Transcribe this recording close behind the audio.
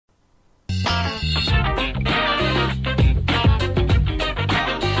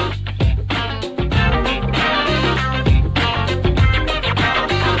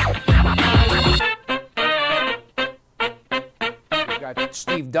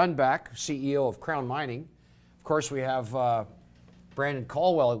Dunn back, CEO of Crown Mining. Of course, we have Brandon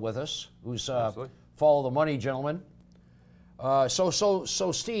Caldwell with us, who's follow the money gentleman.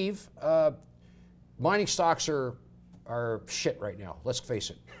 So Steve, mining stocks are shit right now. Let's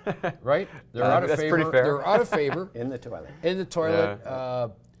face it, right? They're out of favor. Pretty fair. They're out of favor. In the toilet. In the toilet. Yeah.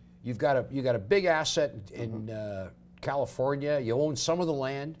 You got a big asset in California. You own some of the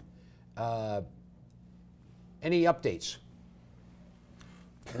land. Any updates?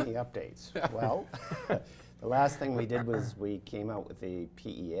 Any updates? Well, the last thing we did was we came out with a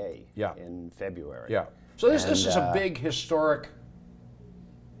PEA in February. Yeah. So this is a big historic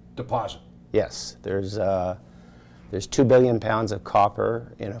deposit. Yes, there's 2 billion pounds of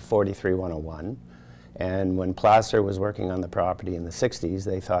copper in a 43-101, and when Placer was working on the property in the 60s,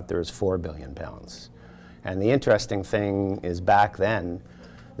 they thought there was 4 billion pounds. And the interesting thing is back then,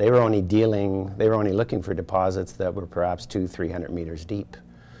 they were only looking for deposits that were perhaps 200-300 meters deep.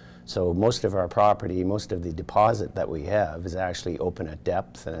 So most of our property, most of the deposit that we have is actually open at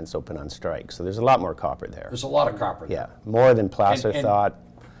depth and it's open on strike. So there's a lot more copper there. There's a lot of copper there. Yeah, more than Placer thought,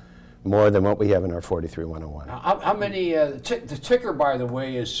 more than what we have in our 43-101. How many, the ticker, by the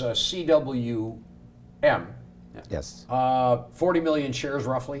way, is CWM. Yes. 40 million shares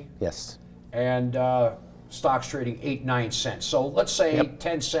roughly. Yes. And stocks trading 8-9 cents. So let's say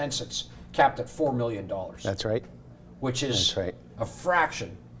 10 cents, it's capped at $4 million. That's right. Which is a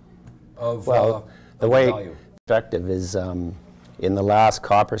fraction of the way value. Effective is in the last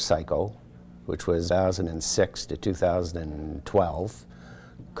copper cycle, which was 2006 to 2012,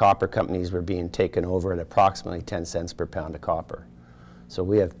 copper companies were being taken over at approximately 10 cents per pound of copper. So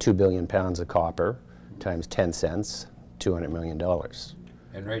we have 2 billion pounds of copper times 10 cents, $200 million.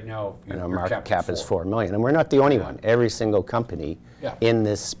 And right now, our market cap is 4 million. And we're not the only one. Every single company in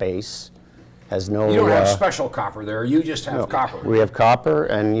this space has no... You don't have special copper there. You just have copper. We have copper,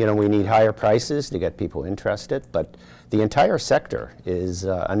 and we need higher prices to get people interested. But the entire sector is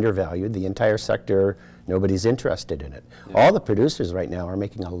undervalued. The entire sector, nobody's interested in it. Yeah. All the producers right now are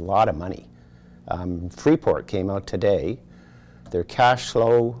making a lot of money. Freeport came out today. Their cash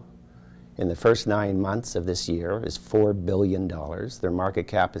flow in the first 9 months of this year is $4 billion. Their market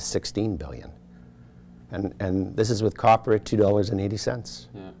cap is $16 billion. And this is with copper at $2.80.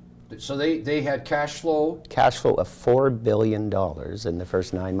 Yeah. So they had cash flow? Cash flow of $4 billion in the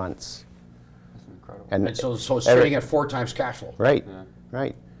first 9 months. That's incredible. And so it's trading at 4 times cash flow. Right,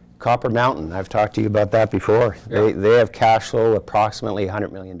 right. Copper Mountain, I've talked to you about that before. Yeah. They have cash flow approximately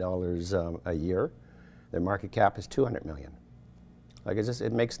 $100 million a year. Their market cap is $200 million. Like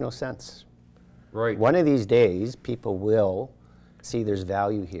it makes no sense. Right. One of these days, people will see there's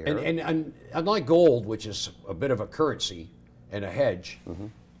value here. And unlike gold, which is a bit of a currency and a hedge,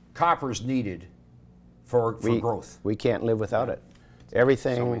 copper's needed for growth. We can't live without it.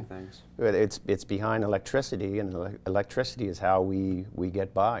 Everything, so many things. It's behind electricity, and electricity is how we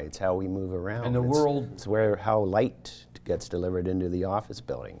get by. It's how we move around. And the world... It's how light gets delivered into the office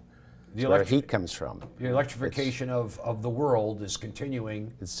building. It's where heat comes from. The electrification of the world is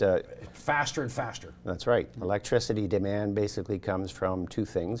continuing. It's faster and faster. That's right. Electricity demand basically comes from 2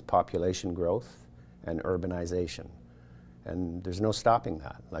 things: population growth and urbanization. And there's no stopping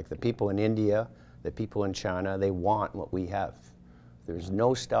that. Like the people in India, the people in China, they want what we have. There's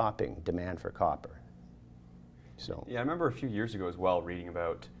no stopping demand for copper. So yeah, I remember a few years ago as well reading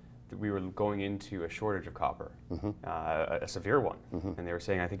about that we were going into a shortage of copper, a severe one. And they were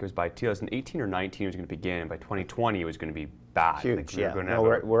saying, I think it was by 2018 or 19 it was going to begin, and by 2020 it was going to be bad. Huge,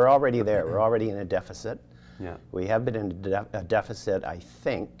 we're already there. We're already in a deficit. Yeah. We have been in a deficit, I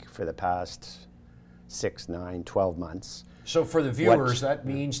think, for the past 6, 9, 12 months. So for the viewers, that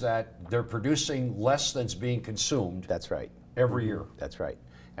means that they're producing less than's being consumed. That's right. Every year. That's right.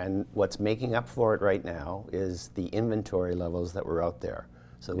 And what's making up for it right now is the inventory levels that were out there.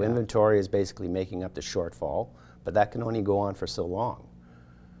 So inventory is basically making up the shortfall, but that can only go on for so long.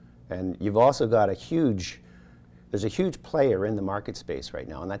 And you've also got there's a huge player in the market space right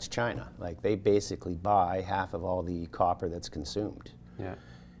now, and that's China. Like they basically buy half of all the copper that's consumed. Yeah.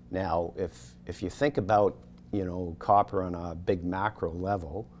 Now, if you think about copper on a big macro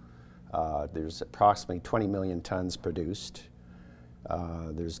level, there's approximately 20 million tons produced.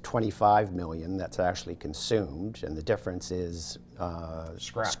 There's 25 million that's actually consumed, and the difference is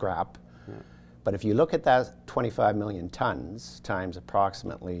scrap. Yeah. But if you look at that 25 million tons times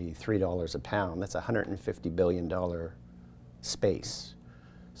approximately $3 a pound, that's $150 billion space.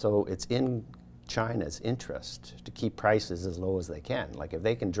 So it's in China's interest to keep prices as low as they can. Like if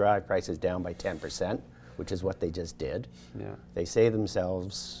they can drive prices down by 10%, which is what they just did, they save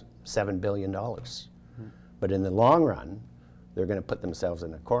themselves $7 billion. But in the long run, they're going to put themselves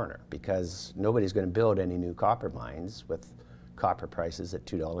in a corner because nobody's going to build any new copper mines with copper prices at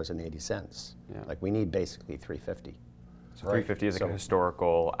 $2.80. Yeah. Like, we need basically $3.50. So 350 is like a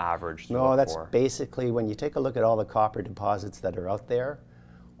historical average to No, look that's for. basically, when you take a look at all the copper deposits that are out there,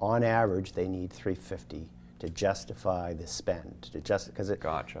 on average, they need $3.50 to justify the spend, because it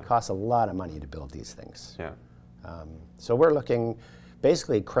costs a lot of money to build these things. Yeah. So we're looking,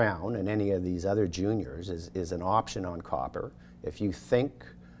 basically Crown and any of these other juniors is an option on copper. If you think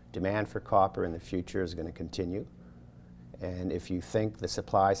demand for copper in the future is going to continue, and if you think the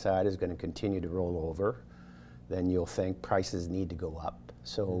supply side is going to continue to roll over, then you'll think prices need to go up.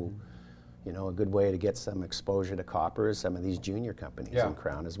 So, you know, a good way to get some exposure to copper is some of these junior companies, and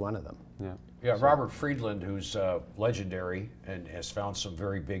Crown is one of them. Yeah. Yeah, Robert Friedland, who's legendary and has found some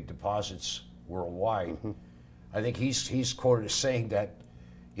very big deposits worldwide. I think he's quoted as saying that,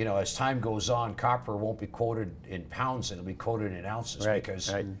 you know, as time goes on, copper won't be quoted in pounds; it'll be quoted in ounces,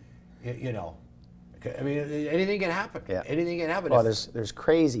 because, you know, I mean, anything can happen. Yeah. Anything can happen. Well, there's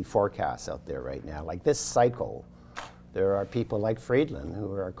crazy forecasts out there right now. Like this cycle, there are people like Friedland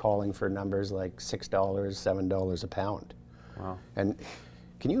who are calling for numbers like $6, $7 a pound. Wow. And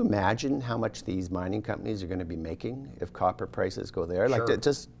can you imagine how much these mining companies are going to be making if copper prices go there? Sure. Like,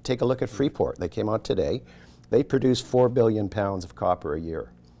 just take a look at Freeport. They came out today. They produce 4 billion pounds of copper a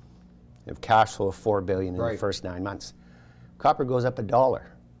year. They have cash flow of $4 billion in the first 9 months. Copper goes up $1.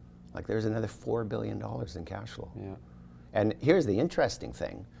 Like, there's another $4 billion in cash flow. Yeah. And here's the interesting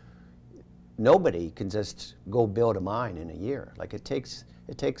thing. Nobody can just go build a mine in a year. Like, it takes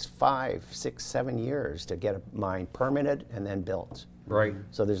 5, 6, 7 years to get a mine permitted and then built. Right.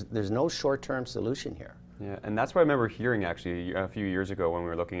 So there's no short-term solution here. Yeah, and that's what I remember hearing actually a few years ago when we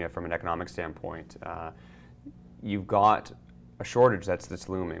were looking at it from an economic standpoint. You've got a shortage that's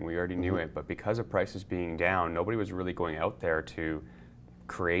looming. We already knew it, but because of prices being down, nobody was really going out there to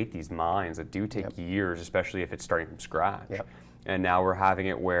create these mines that do take years, especially if it's starting from scratch. And now we're having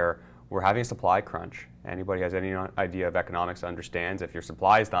it where we're having a supply crunch. Anybody has any idea of economics understands if your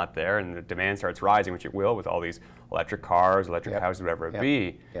supply is not there and the demand starts rising, which it will with all these electric cars, electric houses, whatever it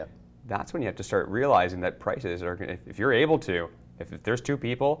be, that's when you have to start realizing that prices are, if you're able to, if there's 2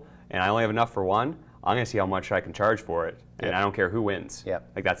 people and I only have enough for one, I'm going to see how much I can charge for it, and I don't care who wins.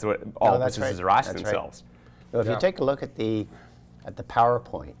 Like, that's what all businesses are asking themselves. Well, if you take a look at the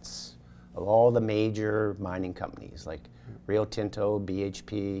PowerPoints of all the major mining companies like Rio Tinto,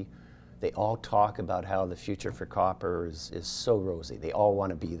 BHP, they all talk about how the future for copper is so rosy. They all want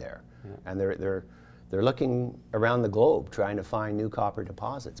to be there, and they're looking around the globe trying to find new copper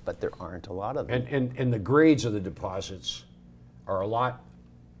deposits, but there aren't a lot of them. And the grades of the deposits are a lot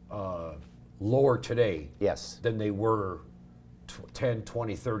lower today than they were 10,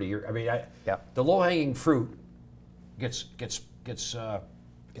 20, 30 years. I mean, the low-hanging fruit gets picked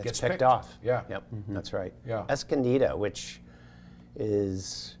off. That's right. Escondido, which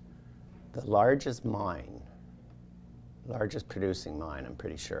is the largest producing mine, I'm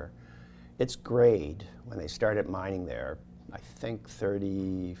pretty sure. Its grade, when they started mining there, I think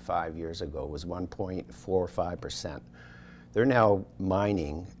 35 years ago, was 1.45%. They're now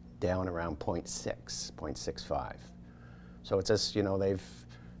mining down around 0.6, 0.65. So it's just, you know,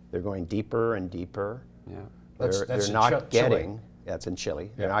 they're going deeper and deeper. They're not getting, that's in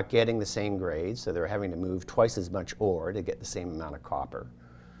Chile, they're not getting the same grade, so they're having to move twice as much ore to get the same amount of copper.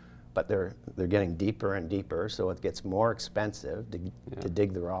 But they're getting deeper and deeper, so it gets more expensive to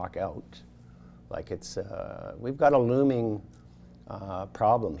dig the rock out. Like, it's, we've got a looming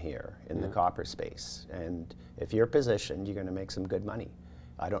problem here in the copper space, and if you're positioned, you're going to make some good money.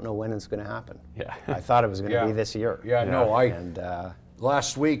 I don't know when it's going to happen. I thought it was going to be this year.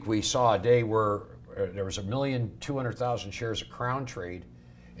 Last week we saw a day where there was 1,200,000 shares of Crown trade,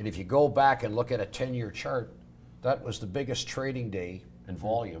 and if you go back and look at a 10-year chart, that was the biggest trading day in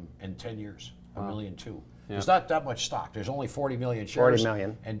volume in 10 years, 1.2 million. There's not that much stock. There's only 40 million shares. 40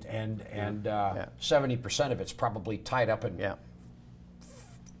 million. And 70% of it's probably tied up in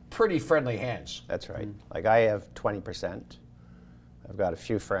pretty friendly hands. That's right. Like, I have 20%. I've got a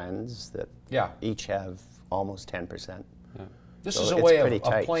few friends that each have almost 10%. This is a way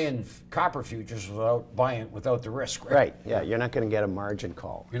of playing copper futures without the risk, right? Right, you're not going to get a margin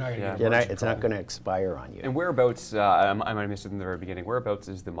call. You're not going to get a margin call. It's not going to expire on you. And whereabouts, I might have missed it in the very beginning, whereabouts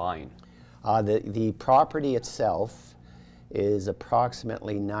is the mine? The property itself is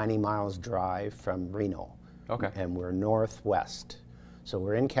approximately 90 miles drive from Reno. And we're northwest. So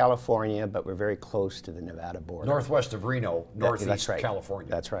we're in California, but we're very close to the Nevada border. Northwest of Reno, northeast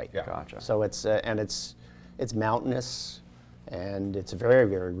California. That's right. Gotcha. So it's it's mountainous, and it's very,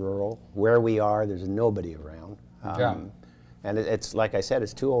 very rural. Where we are, there's nobody around. And it's, like I said,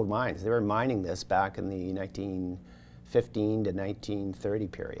 it's two old mines. They were mining this back in the 1915 to 1930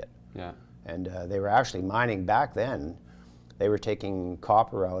 period. Yeah. And they were actually mining back then. They were taking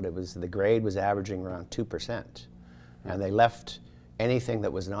copper out. The grade was averaging around 2%. And they left anything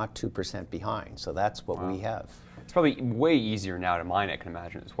that was not 2% behind. So that's what we have. It's probably way easier now to mine, I can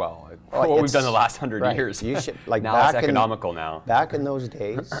imagine, as well. What we've done the last 100 years. You should, like, now it's economical now. Back in those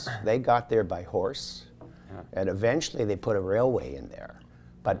days, they got there by horse. And eventually they put a railway in there.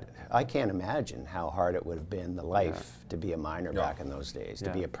 But I can't imagine how hard it would have been, the life, to be a miner back in those days. To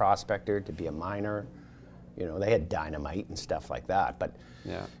be a prospector, to be a miner. You know, they had dynamite and stuff like that. But,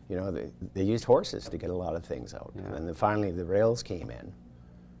 you know, they used horses to get a lot of things out. And then finally the rails came in.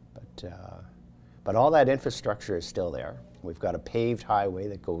 But all that infrastructure is still there. We've got a paved highway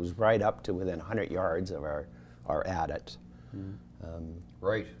that goes right up to within 100 yards of our adit.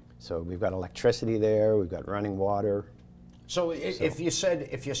 Right. So we've got electricity there, we've got running water. So if you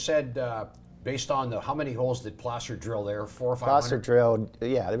said based on how many holes did Placer drill there, 400 or 500? Placer drilled,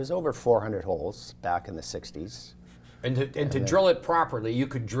 yeah, there was over 400 holes back in the 60s. And to drill it properly, you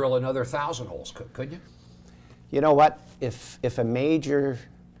could drill another 1,000 holes, couldn't you? You know what? If a major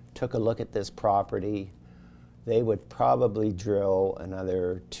took a look at this property, they would probably drill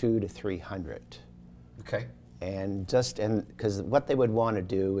another 200 to 300. Okay. And because what they would want to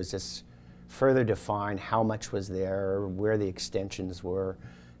do is just further define how much was there, where the extensions were,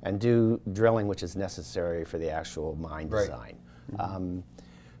 and do drilling which is necessary for the actual mine design.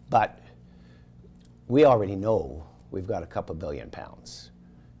 But we already know we've got a couple billion pounds,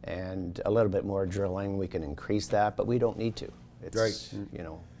 and a little bit more drilling, we can increase that, but we don't need to. It's, you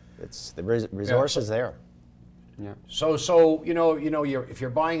know, it's the resource is there. Yeah. So you know, if you're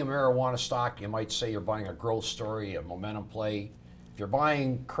buying a marijuana stock, you might say you're buying a growth story, a momentum play. If you're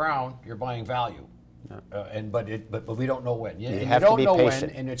buying Crown, you're buying value. But we don't know when. You don't know when,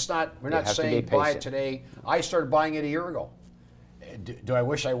 and it's not. We're not saying buy it today. I started buying it a year ago. Do I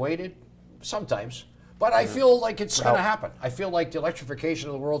wish I waited? Sometimes, but I feel like it's going to happen. I feel like the electrification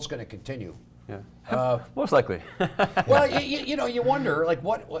of the world is going to continue. Yeah. Most likely. Well, you know, you wonder, like,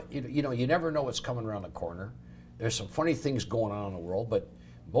 what you know, you never know what's coming around the corner. There's some funny things going on in the world, but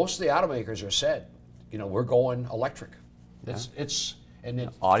most of the automakers are said, you know, we're going electric. It's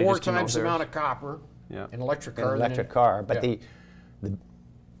 4 times the amount of copper in electric car. But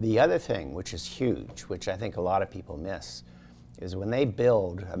the other thing, which is huge, which I think a lot of people miss, is when they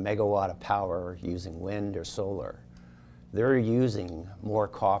build a megawatt of power using wind or solar, they're using more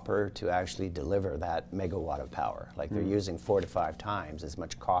copper to actually deliver that megawatt of power. Like they're using 4 to 5 times as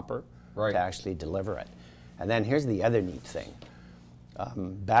much copper to actually deliver it. And then here's the other neat thing.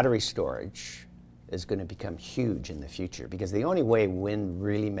 Battery storage is going to become huge in the future, because the only way wind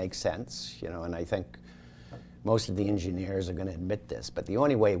really makes sense, you know, and I think most of the engineers are going to admit this, but the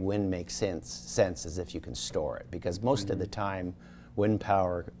only way wind makes sense is if you can store it, because most of the time wind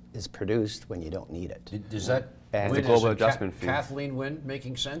power is produced when you don't need it. Does that wind the global adjustment fee? Kathleen wind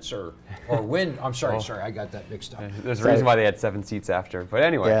making sense, or wind? I'm sorry, I got that mixed up. There's a reason why they had 7 seats after, but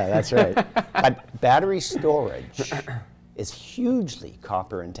anyway. Yeah, that's right. But battery storage is hugely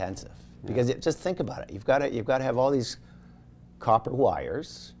copper intensive, because just think about it. You've got to have all these copper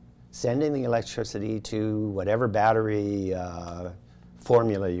wires sending the electricity to whatever battery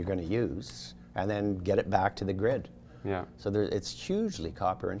formula you're going to use, and then get it back to the grid. Yeah. So it's hugely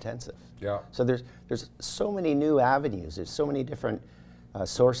copper intensive. Yeah. So there's so many new avenues. There's so many different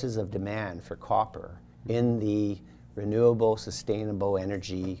sources of demand for copper in the renewable, sustainable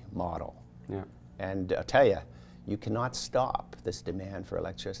energy model. Yeah. And I'll tell you, you cannot stop this demand for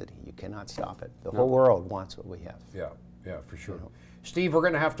electricity. You cannot stop it. The whole world wants what we have. Yeah, for sure. You know. Steve, we're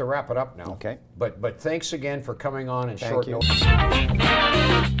going to have to wrap it up now. Okay. But thanks again for coming on in short notice.